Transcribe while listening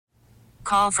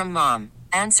call from mom.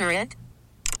 Answer it.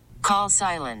 Call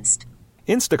silenced.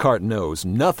 Instacart knows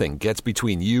nothing gets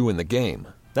between you and the game.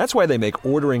 That's why they make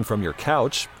ordering from your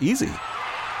couch easy.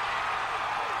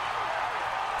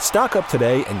 Stock up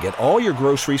today and get all your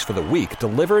groceries for the week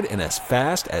delivered in as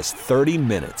fast as 30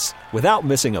 minutes without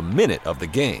missing a minute of the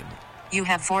game. You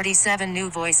have 47 new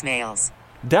voicemails.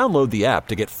 Download the app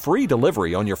to get free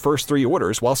delivery on your first 3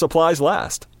 orders while supplies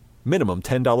last. Minimum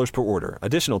 $10 per order.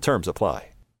 Additional terms apply.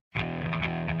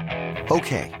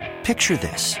 Okay, picture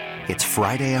this. It's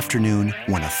Friday afternoon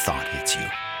when a thought hits you.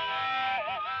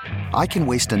 I can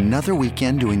waste another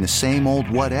weekend doing the same old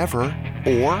whatever,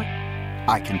 or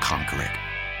I can conquer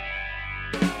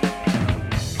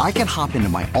it. I can hop into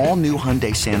my all-new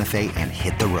Hyundai Santa Fe and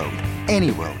hit the road.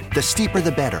 Any road. The steeper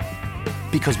the better.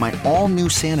 Because my all-new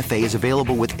Santa Fe is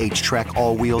available with H-Track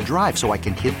all-wheel drive, so I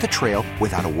can hit the trail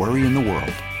without a worry in the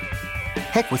world.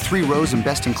 Heck, with 3 rows and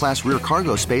best-in-class rear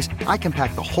cargo space, I can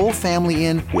pack the whole family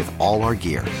in with all our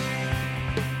gear.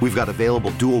 We've got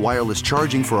available dual wireless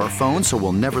charging for our phones, so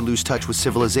we'll never lose touch with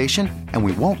civilization, and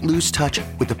we won't lose touch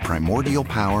with the primordial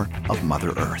power of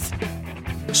Mother Earth.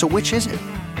 So which is it?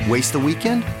 Waste the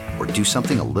weekend or do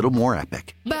something a little more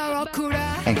epic?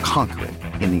 And conquer it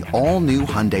in the all-new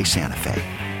Hyundai Santa Fe.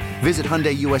 Visit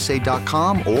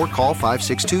HyundaiUSA.com or call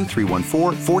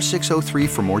 562-314-4603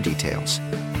 for more details.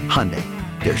 Hyundai,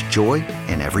 there's joy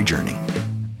in every journey.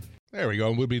 There we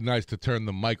go. It would be nice to turn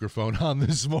the microphone on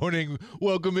this morning.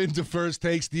 Welcome into First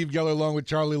Take. Steve Geller along with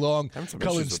Charlie Long.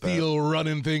 Cullen Steele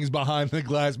running things behind the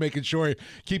glass, making sure,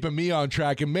 keeping me on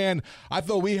track. And, man, I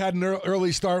thought we had an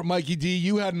early start, Mikey D.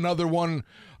 You had another one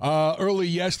early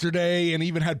yesterday and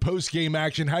even had post-game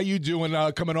action. How you doing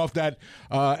coming off that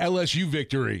LSU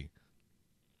victory?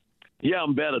 Yeah,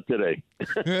 I'm better today.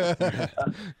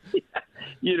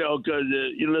 You know, because,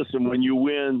 you listen, when you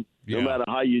win, no matter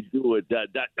how you do it,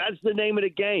 that's the name of the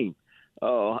game.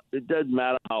 It doesn't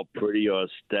matter how pretty or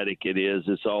aesthetic it is.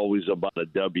 It's always about a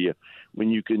W when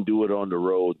you can do it on the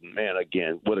road. Man,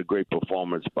 again, what a great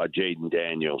performance by Jaden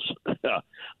Daniels.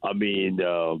 I mean,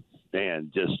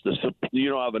 man, just you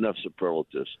don't have enough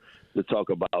superlatives to talk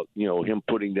about, you know, him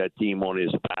putting that team on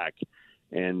his back.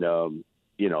 And,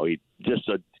 you know, he just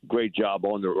a great job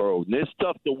on the road. And it's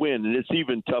tough to win, and it's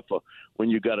even tougher when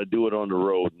you got to do it on the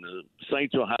road. And the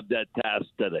Saints will have that task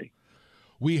today.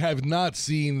 We have not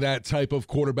seen that type of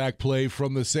quarterback play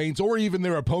from the Saints or even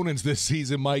their opponents this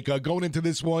season, Mike. Going into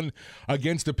this one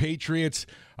against the Patriots,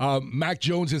 Mac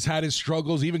Jones has had his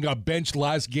struggles, even got benched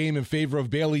last game in favor of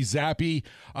Bailey Zappi.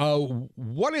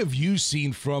 What have you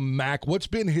seen from Mac? What's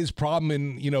been his problem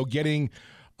in, you know, getting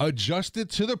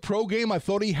adjusted to the pro game? I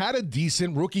thought he had a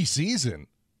decent rookie season.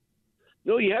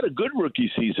 No, he had a good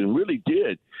rookie season, really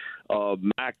did.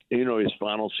 Mac, you know, his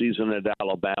final season at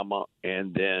Alabama,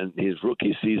 and then his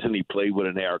rookie season, he played with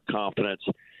an air of confidence.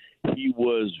 He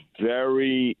was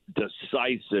very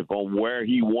decisive on where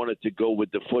he wanted to go with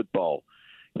the football.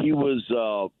 He was,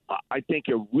 I think,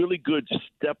 a really good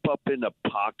step up in the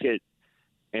pocket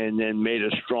and then made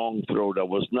a strong throw. There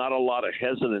was not a lot of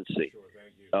hesitancy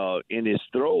in his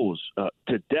throws.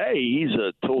 Today, he's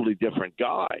a totally different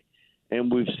guy. And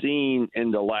we've seen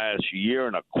in the last year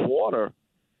and a quarter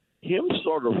him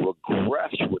sort of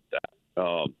regress with that.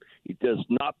 He does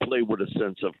not play with a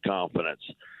sense of confidence.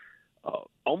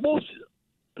 Almost,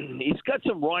 he's got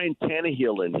some Ryan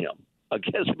Tannehill in him. I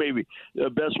guess maybe the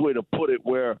best way to put it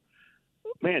where,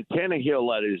 man,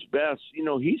 Tannehill at his best, you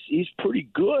know, he's pretty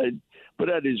good, but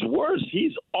at his worst,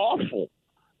 he's awful.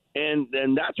 And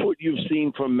that's what you've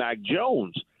seen from Mac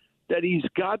Jones, that he's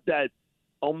got that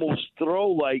almost throw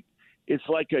like it's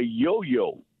like a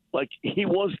yo-yo. Like he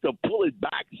wants to pull it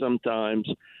back sometimes.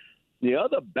 The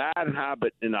other bad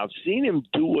habit, and I've seen him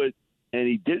do it, and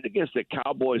he did it against the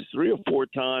Cowboys 3 or 4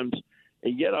 times,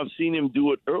 and yet I've seen him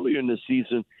do it earlier in the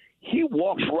season. He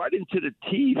walks right into the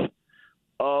teeth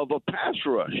of a pass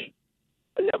rush.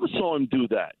 I never saw him do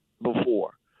that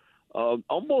before.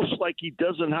 Almost like he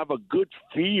doesn't have a good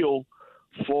feel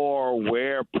for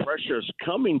where pressure's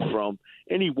coming from,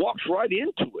 and he walks right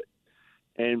into it.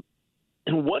 And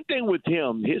one thing with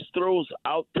him, his throws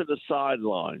out to the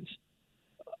sidelines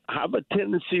have a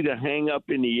tendency to hang up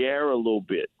in the air a little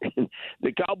bit.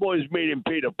 The Cowboys made him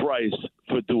pay the price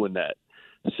for doing that.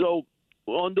 So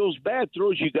on those bad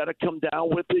throws, you got to come down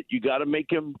with it. You got to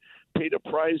make him pay the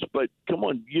price. But come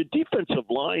on, your defensive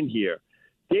line here,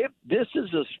 this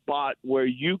is a spot where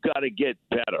you got to get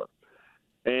better.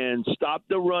 And stop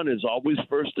the run is always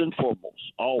first and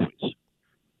foremost, always.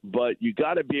 But you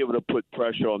got to be able to put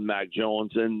pressure on Mac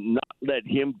Jones and not let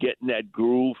him get in that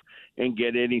groove and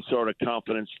get any sort of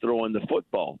confidence throwing the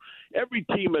football. Every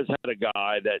team has had a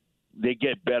guy that they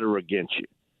get better against you.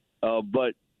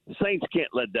 But the Saints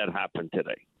can't let that happen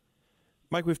today.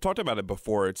 Mike, we've talked about it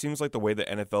before. It seems like the way the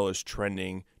NFL is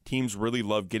trending, teams really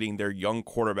love getting their young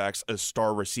quarterbacks a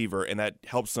star receiver, and that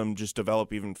helps them just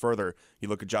develop even further. You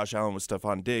look at Josh Allen with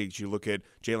Stephon Diggs. You look at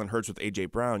Jalen Hurts with A.J.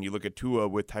 Brown. You look at Tua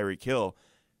with Tyreek Hill.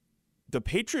 The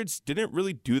Patriots didn't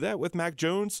really do that with Mac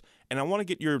Jones, and I want to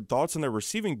get your thoughts on their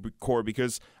receiving core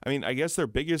because, I mean, I guess their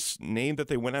biggest name that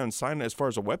they went out and signed as far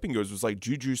as a weapon goes was like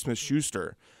Juju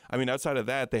Smith-Schuster. I mean, outside of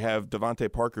that, they have Devontae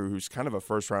Parker, who's kind of a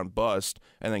first-round bust,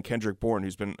 and then Kendrick Bourne,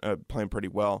 who's been playing pretty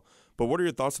well. But what are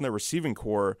your thoughts on their receiving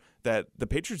core that the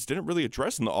Patriots didn't really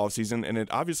address in the offseason, and it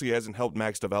obviously hasn't helped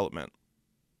Mac's development?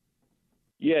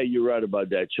 Yeah, you're right about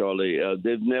that, Charlie.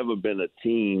 They've never been a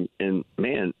team, and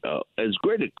man, as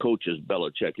great a coach as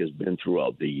Belichick has been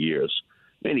throughout the years,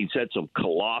 man, he's had some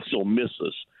colossal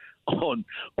misses on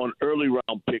early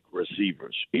round pick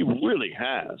receivers. He really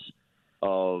has.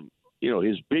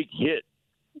 His big hit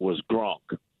was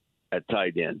Gronk at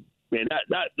tight end. Man,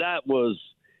 that was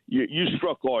you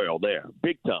struck oil there,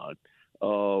 big time,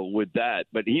 with that.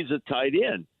 But he's a tight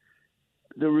end.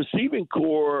 The receiving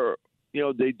core.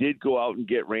 They did go out and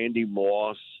get Randy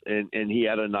Moss, and he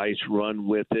had a nice run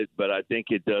with it. But I think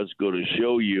it does go to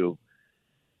show you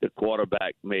the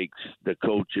quarterback makes the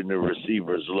coach and the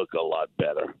receivers look a lot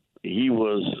better. He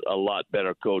was a lot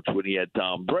better coach when he had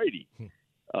Tom Brady.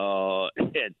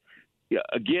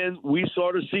 Again, we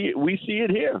sort of see it. We see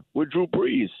it here with Drew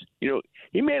Brees.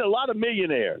 He made a lot of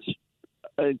millionaires,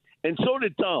 and so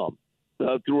did Tom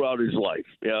throughout his life.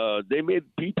 They made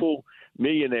people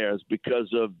millionaires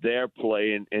because of their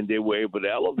play, and they were able to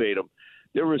elevate them.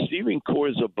 Their receiving core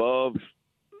is above,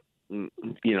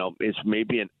 it's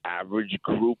maybe an average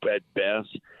group at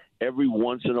best. Every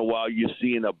once in a while you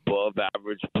see an above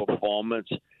average performance.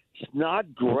 It's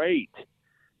not great.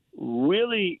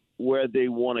 Really, where they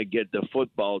want to get the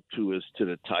football to is to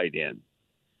the tight end.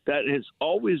 That has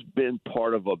always been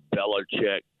part of a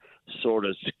Belichick sort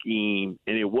of scheme,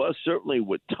 and it was certainly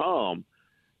with Tom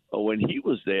when he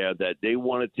was there, that they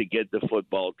wanted to get the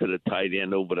football to the tight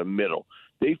end over the middle.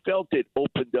 They felt it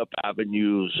opened up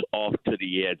avenues off to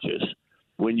the edges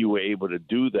when you were able to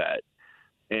do that.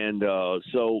 And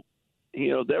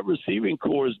their receiving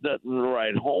core is nothing to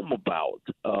write home about.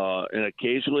 And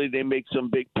occasionally they make some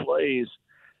big plays,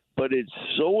 but it's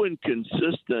so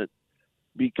inconsistent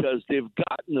because they've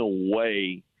gotten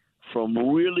away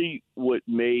from really what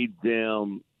made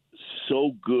them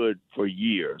so good for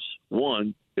years.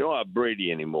 One, they don't have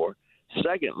Brady anymore.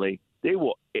 Secondly, they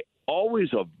were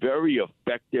always a very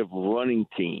effective running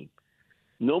team.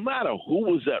 No matter who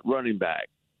was at running back,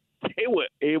 they were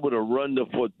able to run the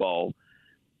football.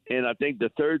 And I think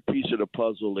the third piece of the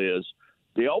puzzle is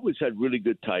they always had really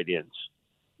good tight ends.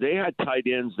 They had tight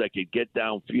ends that could get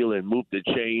downfield and move the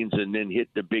chains and then hit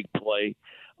the big play.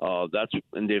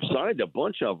 And they've signed a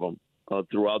bunch of them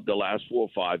throughout the last 4 or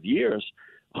 5 years,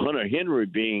 Hunter Henry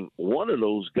being one of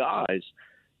those guys.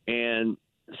 And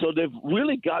so they've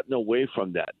really gotten away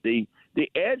from that. The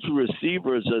edge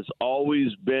receivers has always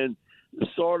been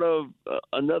sort of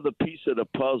another piece of the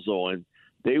puzzle, and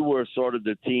they were sort of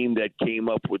the team that came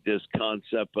up with this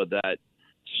concept of that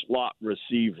slot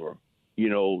receiver.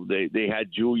 They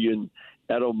had Julian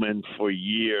Edelman for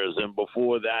years, and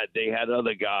before that they had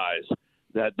other guys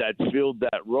that filled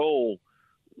that role.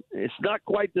 It's not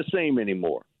quite the same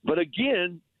anymore. But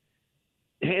again,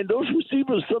 and those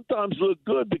receivers sometimes look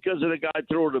good because of the guy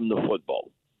throwing them the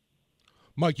football.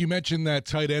 Mike, you mentioned that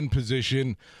tight end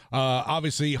position.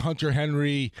 Obviously, Hunter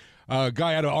Henry,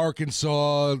 guy out of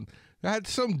Arkansas, had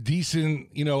some decent,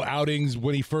 outings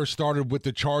when he first started with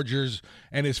the Chargers.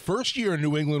 And his first year in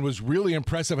New England was really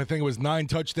impressive. I think it was 9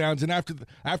 touchdowns. And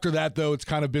after that, though, it's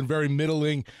kind of been very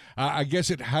middling. I guess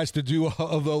it has to do,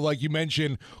 although, like you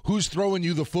mentioned, who's throwing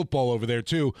you the football over there,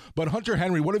 too. But Hunter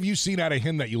Henry, what have you seen out of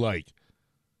him that you like?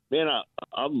 Man,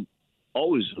 I'm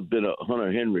always been a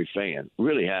Hunter Henry fan.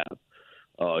 Really have.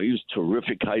 He was a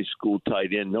terrific high school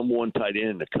tight end, number 1 tight end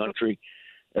in the country.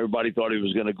 Everybody thought he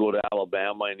was going to go to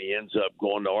Alabama, and he ends up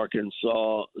going to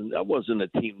Arkansas. That wasn't a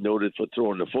team noted for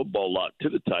throwing the football a lot to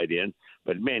the tight end.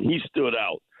 But, man, he stood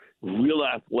out. Real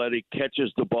athletic,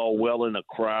 catches the ball well in a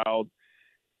crowd.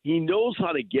 He knows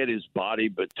how to get his body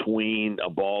between a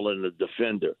ball and a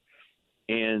defender.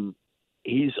 And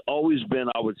he's always been,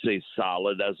 I would say,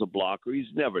 solid as a blocker.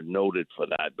 He's never noted for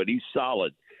that, but he's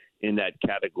solid in that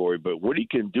category. But what he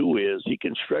can do is he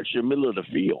can stretch the middle of the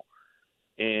field.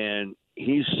 And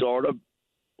he's sort of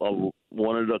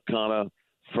one of the kind of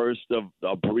first of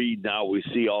a breed now we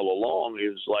see all along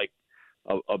is like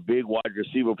a big wide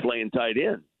receiver playing tight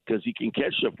end because he can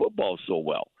catch the football so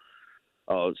well.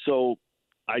 So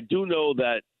I do know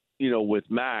that, with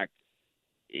Mac,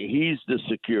 he's the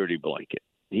security blanket.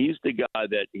 He's the guy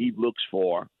that he looks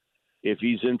for if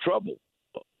he's in trouble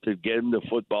to get him the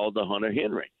football to Hunter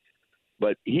Henry.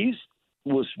 But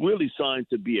was really signed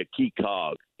to be a key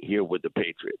cog here with the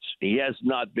Patriots. He has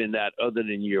not been that other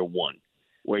than year one,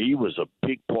 where he was a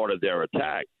big part of their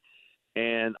attack.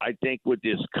 And I think with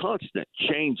this constant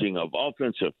changing of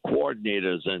offensive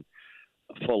coordinators and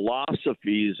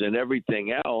philosophies and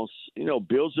everything else,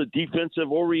 Bill's a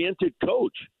defensive-oriented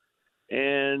coach.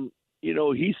 And,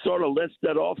 he sort of lets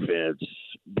that offense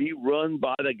be run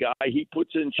by the guy he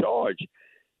puts in charge.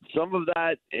 Some of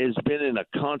that has been in a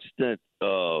constant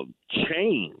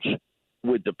change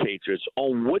with the Patriots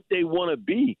on what they want to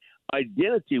be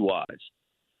identity-wise.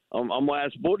 I'm going to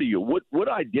ask both of you, what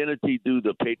identity do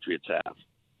the Patriots have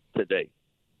today?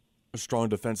 A strong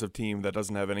defensive team that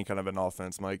doesn't have any kind of an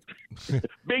offense, Mike.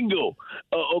 Bingo.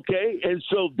 Okay, and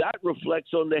so that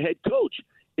reflects on the head coach.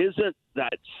 Isn't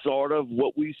that sort of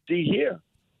what we see here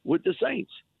with the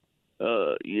Saints?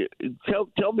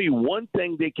 Tell me one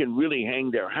thing they can really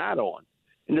hang their hat on.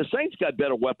 And the Saints got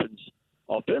better weapons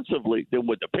offensively than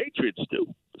what the Patriots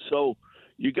do. So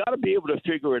you got to be able to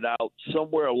figure it out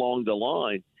somewhere along the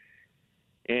line.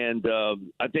 And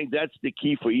I think that's the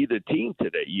key for either team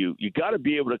today. You got to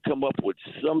be able to come up with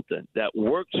something that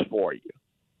works for you.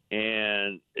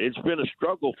 And it's been a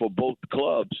struggle for both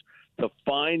clubs to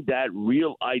find that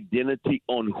real identity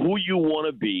on who you want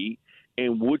to be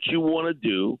and what you want to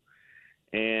do.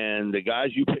 And the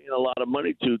guys you paying a lot of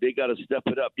money to, they got to step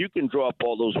it up. You can draw up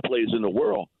all those plays in the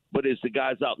world, but it's the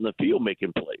guys out in the field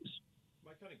making plays.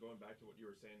 Mike, kind of going back to what you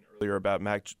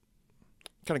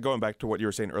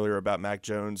were saying earlier about Mac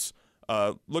Jones,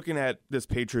 looking at this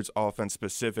Patriots offense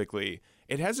specifically,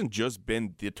 it hasn't just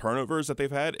been the turnovers that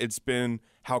they've had. It's been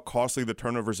how costly the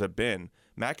turnovers have been.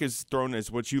 Mac is thrown as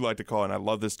what you like to call, and I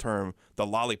love this term, the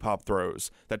lollipop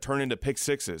throws that turn into pick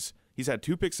sixes. He's had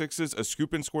 2 pick sixes, a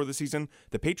scoop and score this season.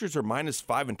 The Patriots are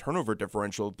 -5 in turnover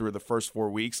differential through the first 4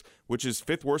 weeks, which is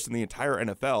 5th worst in the entire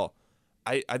NFL.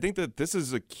 I think that this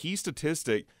is a key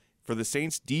statistic for the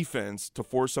Saints defense to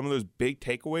force some of those big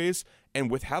takeaways.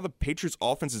 And with how the Patriots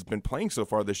offense has been playing so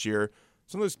far this year,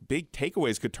 some of those big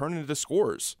takeaways could turn into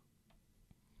scores.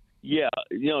 Yeah,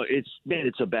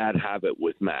 it's a bad habit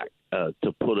with Mac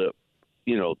to put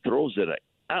throws it.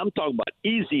 I'm talking about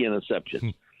easy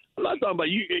interceptions. I'm not talking about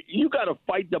you got to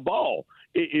fight the ball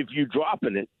if you're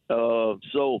dropping it.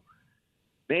 So,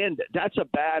 man, that's a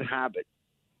bad habit.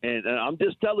 And I'm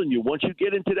just telling you, once you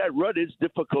get into that rut, it's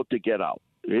difficult to get out.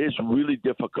 It's really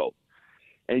difficult.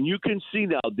 And you can see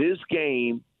now this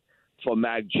game for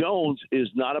Mac Jones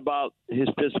is not about his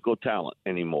physical talent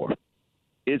anymore.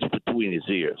 It's between his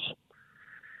ears.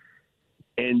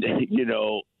 And,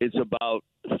 it's about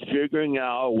figuring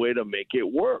out a way to make it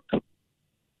work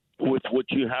with what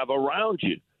you have around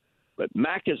you. But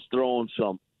Mac has thrown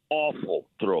some awful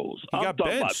throws. I'm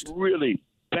talking about really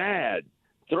bad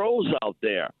throws out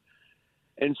there.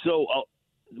 And so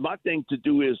my thing to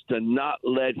do is to not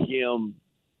let him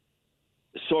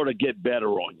sort of get better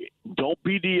on you. Don't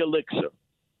be the elixir,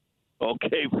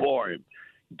 for him.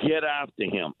 Get after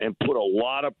him and put a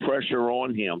lot of pressure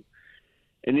on him.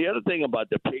 And the other thing about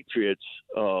the Patriots,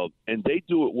 and they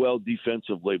do it well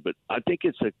defensively, but I think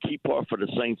it's a key part for the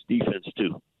Saints defense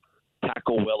too.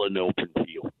 Tackle well in the open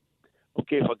field.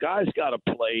 Okay, if a guy's got to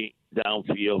play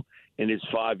downfield and it's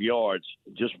 5 yards,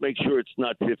 just make sure it's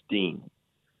not 15.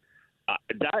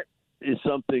 That is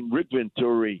something Rick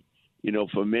Venturi,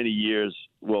 for many years,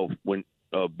 when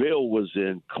Bill was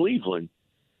in Cleveland,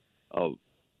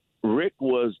 Rick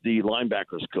was the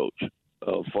linebackers coach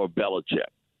for Belichick.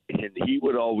 And he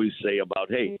would always say about,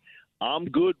 hey, I'm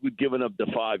good with giving up the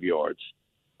 5 yards.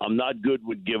 I'm not good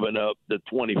with giving up the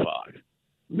 25.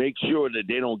 Make sure that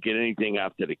they don't get anything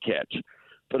after the catch.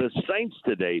 For the Saints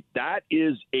today, that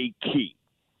is a key.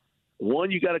 One,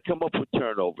 you got to come up with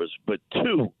turnovers. But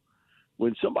 2,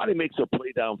 when somebody makes a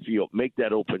play downfield, make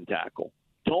that open tackle.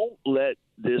 Don't let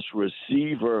this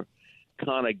receiver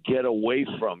kind of get away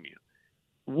from you.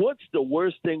 What's the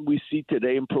worst thing we see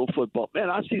today in pro football? Man,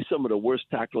 I see some of the worst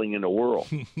tackling in the world.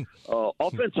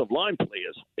 Offensive line play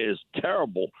is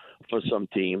terrible for some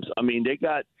teams. I mean, they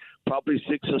got probably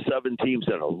 6 or 7 teams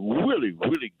that are really,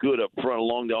 really good up front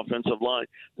along the offensive line.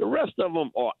 The rest of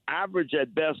them are average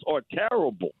at best or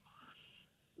terrible.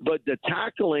 But the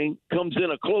tackling comes in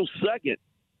a close second.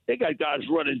 They got guys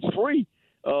running free.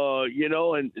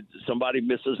 And somebody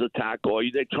misses a tackle, or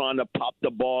they're trying to pop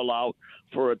the ball out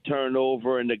for a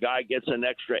turnover, and the guy gets an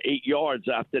extra 8 yards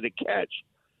after the catch.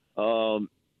 We're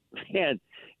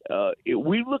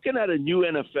looking at a new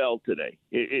NFL today.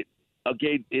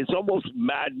 Okay, it's almost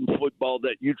Madden football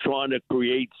that you're trying to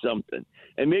create something.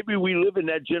 And maybe we live in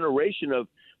that generation of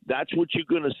that's what you're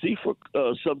going to see for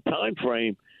some time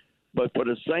frame. But for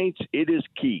the Saints, it is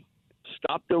key.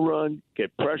 Stop the run,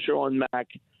 get pressure on Mac.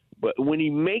 But when he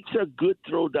makes a good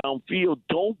throw downfield,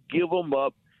 don't give him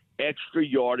up extra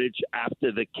yardage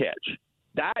after the catch.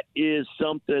 That is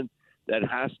something that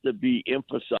has to be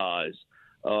emphasized.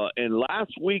 And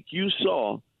last week you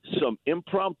saw some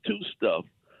impromptu stuff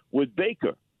with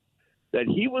Baker that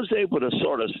he was able to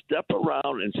sort of step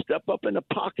around and step up in the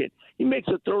pocket. He makes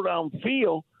a throw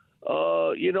downfield,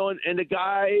 and the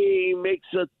guy makes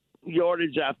a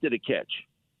yardage after the catch.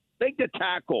 Make the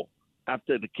tackle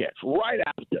after the catch, right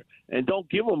after, and don't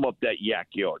give him up that yak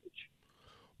yardage.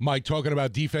 Mike, talking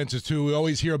about defenses, too, we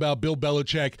always hear about Bill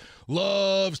Belichick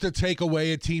loves to take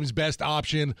away a team's best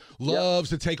option, loves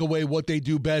to take away what they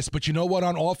do best. But you know what,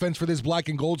 on offense for this black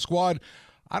and gold squad,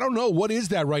 I don't know. What is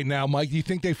that right now, Mike? Do you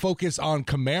think they focus on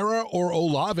Kamara or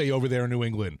Olave over there in New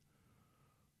England?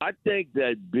 I think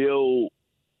that Bill,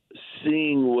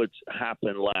 seeing what's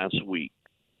happened last week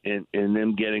and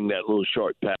them getting that little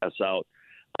short pass out,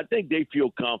 I think they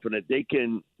feel confident they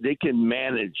can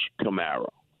manage Kamara.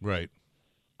 Right.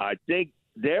 I think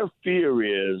their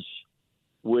fear is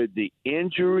with the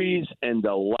injuries and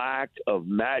the lack of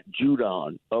Matt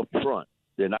Judon up front,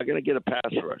 they're not going to get a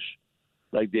pass rush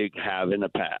like they have in the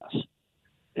past.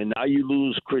 And now you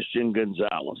lose Christian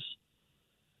Gonzalez.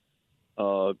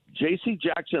 J.C.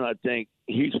 Jackson, I think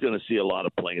he's going to see a lot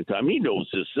of playing time. He knows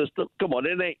his system. Come on,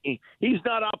 he's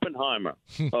not Oppenheimer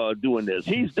doing this.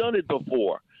 He's done it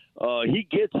before. He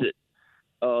gets it.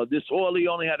 This Oily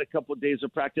only had a couple of days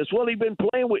of practice. Well, he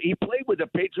played with the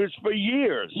Patriots for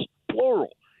years,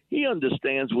 plural. He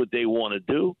understands what they want to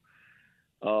do.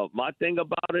 My thing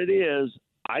about it is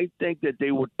I think that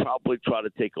they would probably try to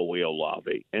take away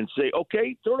Olave and say,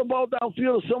 okay, throw the ball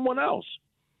downfield to someone else.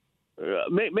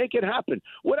 Make it happen.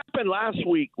 What happened last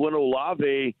week when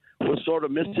Olave was sort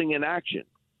of missing in action?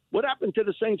 What happened to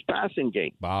the Saints passing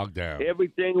game? Bogged down.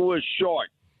 Everything was short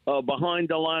behind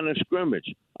the line of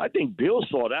scrimmage. I think Bill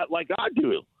saw that like I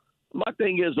do. My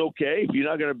thing is, okay, if you're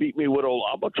not going to beat me with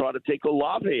Olave, I'll try to take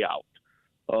Olave out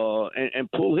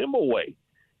and pull him away.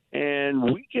 And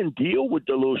we can deal with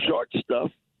the little short stuff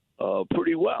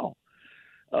pretty well.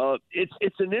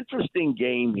 It's an interesting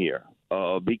game here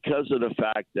because of the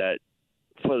fact that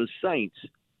for the Saints,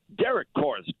 Derek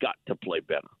Carr's got to play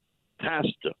better, has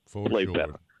to play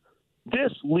better.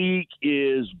 This league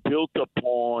is built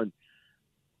upon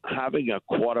having a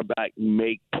quarterback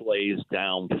make plays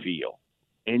downfield,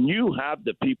 and you have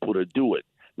the people to do it.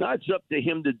 Now it's up to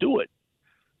him to do it.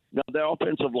 Now, their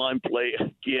offensive line play,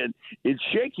 again, it's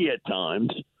shaky at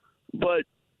times, but,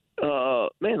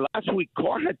 last week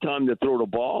Carr had time to throw the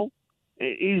ball,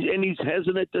 and he's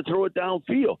hesitant to throw it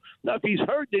downfield. Now, if he's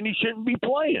hurt, then he shouldn't be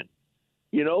playing,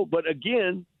 But,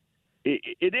 again,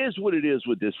 it is what it is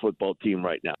with this football team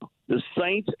right now. The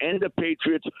Saints and the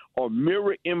Patriots are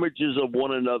mirror images of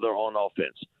one another on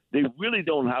offense. They really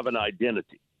don't have an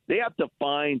identity. They have to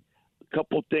find a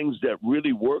couple things that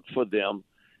really work for them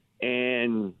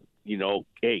and,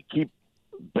 keep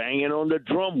banging on the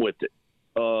drum with it.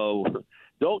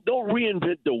 Don't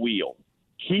reinvent the wheel.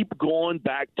 Keep going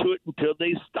back to it until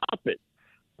they stop it.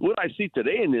 What I see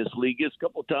today in this league is a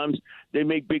couple times they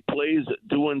make big plays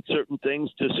doing certain things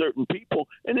to certain people,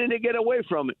 and then they get away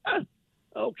from it.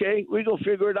 Okay, we're going to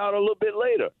figure it out a little bit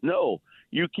later. No,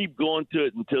 you keep going to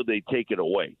it until they take it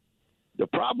away. The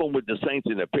problem with the Saints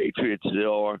and the Patriots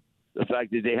are the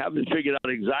fact that they haven't figured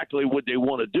out exactly what they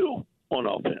want to do on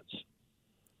offense.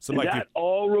 So, Mike, that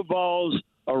all revolves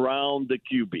around the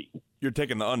QB. You're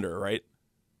taking the under, right?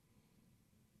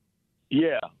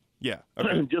 Yeah. Yeah.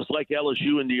 Okay. Just like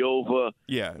LSU in the over.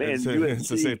 Yeah, man,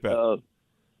 it's a safe bet.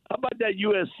 How about that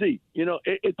USC?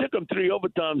 It took them 3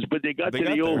 overtimes, but they got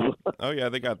the over. Oh, yeah,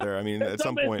 they got there. I mean, at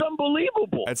some point. It's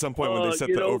unbelievable. At some point when they set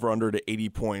the over-under to 80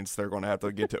 points, they're going to have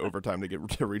to get to overtime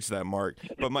to reach that mark.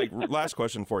 But, Mike, last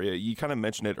question for you. You kind of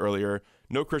mentioned it earlier.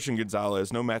 No Christian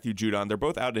Gonzalez, no Matthew Judon. They're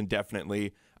both out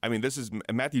indefinitely. I mean, this is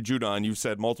Matthew Judon, you've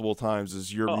said multiple times,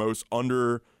 is your most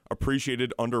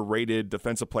underappreciated, underrated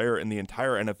defensive player in the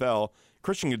entire NFL.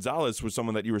 Christian Gonzalez was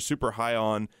someone that you were super high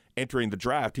on entering the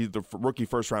draft. He's the rookie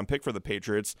first-round pick for the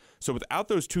Patriots. So without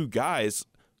those two guys,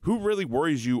 who really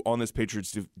worries you on this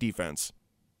Patriots defense?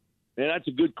 Man, that's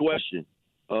a good question.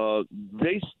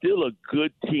 They still a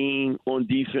good team on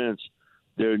defense.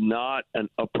 They're not an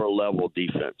upper-level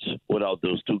defense without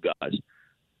those two guys.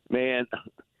 Man,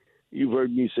 you've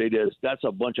heard me say this. That's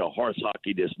a bunch of horse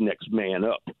hockey, this next man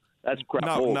up. That's crap.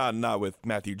 Not with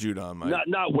Matthew Judon, Mike.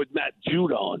 Not with Matt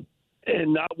Judon.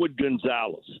 And not with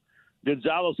Gonzalez.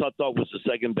 Gonzalez, I thought, was the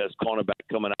second best cornerback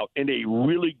coming out in a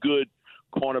really good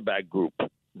cornerback group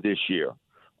this year.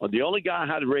 The only guy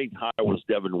I had ranked higher was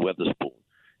Devin Witherspoon,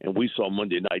 and we saw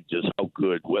Monday night just how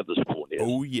good Witherspoon is.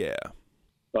 Oh, yeah.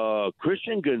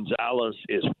 Christian Gonzalez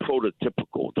is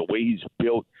prototypical. The way he's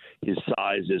built, his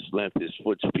size, his length, his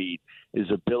foot speed,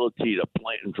 his ability to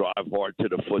plant and drive hard to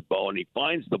the football, and he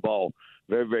finds the ball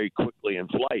very, very quickly in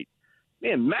flight.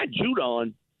 Man, Matt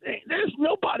Judon, there's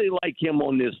nobody like him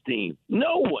on this team.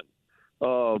 No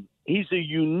one. He's a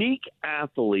unique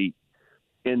athlete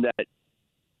in that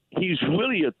he's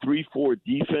really a 3-4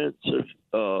 defensive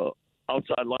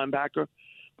outside linebacker,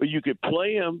 but you could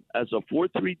play him as a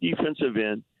 4-3 defensive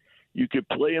end. You could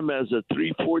play him as a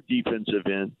 3-4 defensive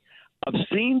end. I've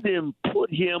seen them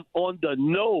put him on the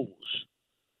nose.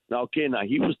 Now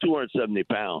he was 270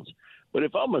 pounds, but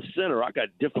if I'm a center, I got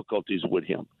difficulties with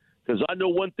him because I know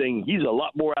one thing, he's a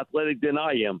lot more athletic than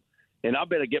I am, and I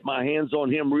better get my hands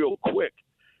on him real quick.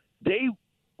 They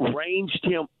ranged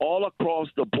him all across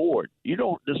the board.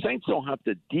 The Saints don't have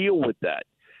to deal with that.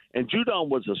 And Judon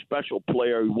was a special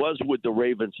player. He was with the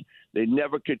Ravens. They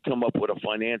never could come up with a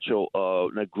financial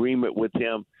an agreement with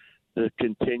him to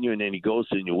continue, and then he goes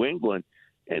to New England.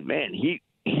 And, man, he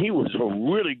was a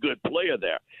really good player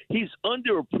there. He's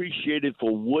underappreciated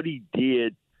for what he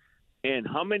did and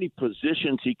how many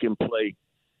positions he can play.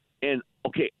 And,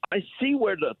 okay, I see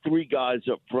where the three guys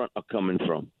up front are coming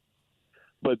from.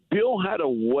 But Bill had a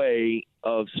way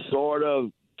of sort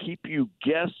of keep you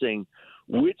guessing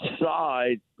which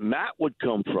side Matt would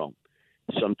come from.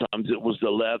 Sometimes it was the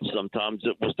left, sometimes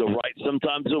it was the right,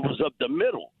 sometimes it was up the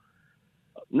middle.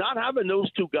 Not having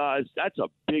those two guys, that's a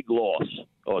big loss,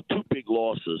 or two big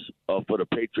losses for the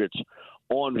Patriots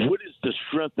on what is the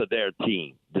strength of their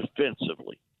team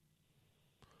defensively.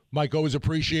 Mike, always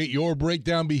appreciate your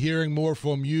breakdown. Be hearing more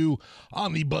from you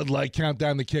on the Bud Light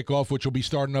Countdown to Kickoff, which will be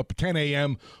starting up at 10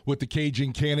 a.m. with the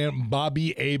Cajun Cannon,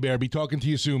 Bobby Hebert. Be talking to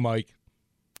you soon, Mike.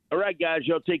 All right, guys.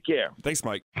 Y'all take care. Thanks,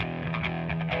 Mike.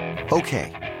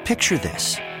 Okay, picture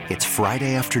this. It's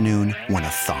Friday afternoon when a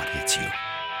thought hits you.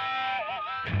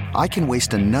 I can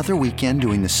waste another weekend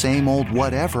doing the same old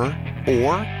whatever,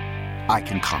 or I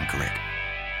can conquer it.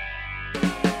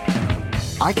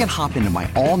 I can hop into my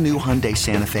all-new Hyundai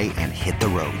Santa Fe and hit the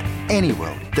road. Any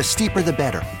road. The steeper, the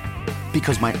better.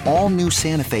 Because my all-new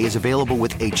Santa Fe is available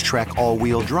with H-Track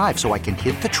all-wheel drive, so I can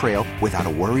hit the trail without a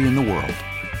worry in the world.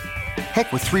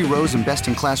 Heck, with 3 rows and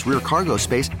best-in-class rear cargo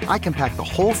space, I can pack the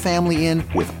whole family in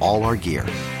with all our gear.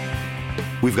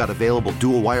 We've got available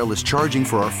dual wireless charging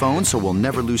for our phones, so we'll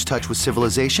never lose touch with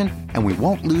civilization, and we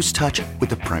won't lose touch with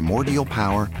the primordial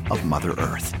power of Mother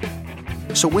Earth.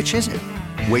 So which is it?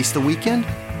 Waste the weekend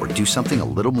or do something a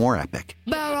little more epic?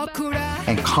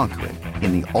 And conquer it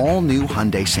in the all-new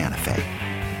Hyundai Santa Fe.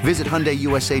 Visit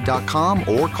HyundaiUSA.com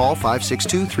or call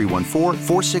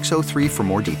 562-314-4603 for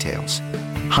more details.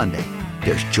 Hyundai,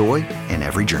 there's joy in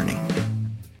every journey.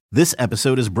 This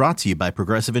episode is brought to you by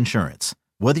Progressive Insurance.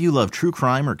 Whether you love true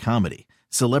crime or comedy,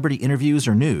 celebrity interviews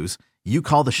or news, you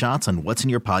call the shots on what's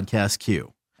in your podcast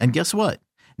queue. And guess what?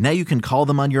 Now you can call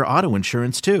them on your auto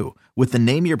insurance too with the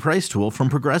Name Your Price tool from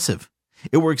Progressive.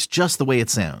 It works just the way it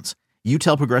sounds. You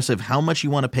tell Progressive how much you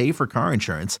want to pay for car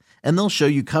insurance, and they'll show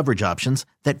you coverage options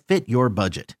that fit your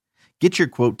budget. Get your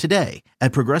quote today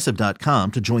at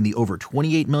Progressive.com to join the over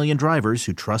 28 million drivers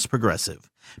who trust Progressive.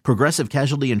 Progressive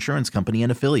Casualty Insurance Company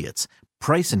and Affiliates.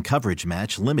 Price and coverage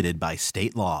match limited by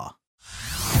state law.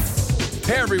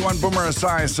 Hey everyone, Boomer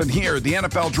Esiason here. The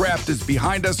NFL Draft is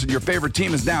behind us and your favorite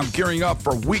team is now gearing up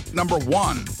for week number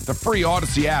 1. The free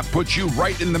Odyssey app puts you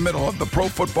right in the middle of the pro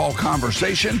football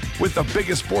conversation with the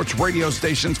biggest sports radio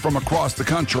stations from across the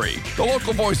country. The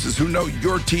local voices who know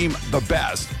your team the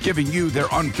best, giving you their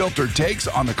unfiltered takes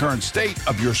on the current state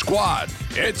of your squad.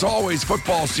 It's always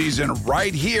football season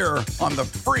right here on the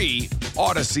free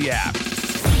Odyssey app.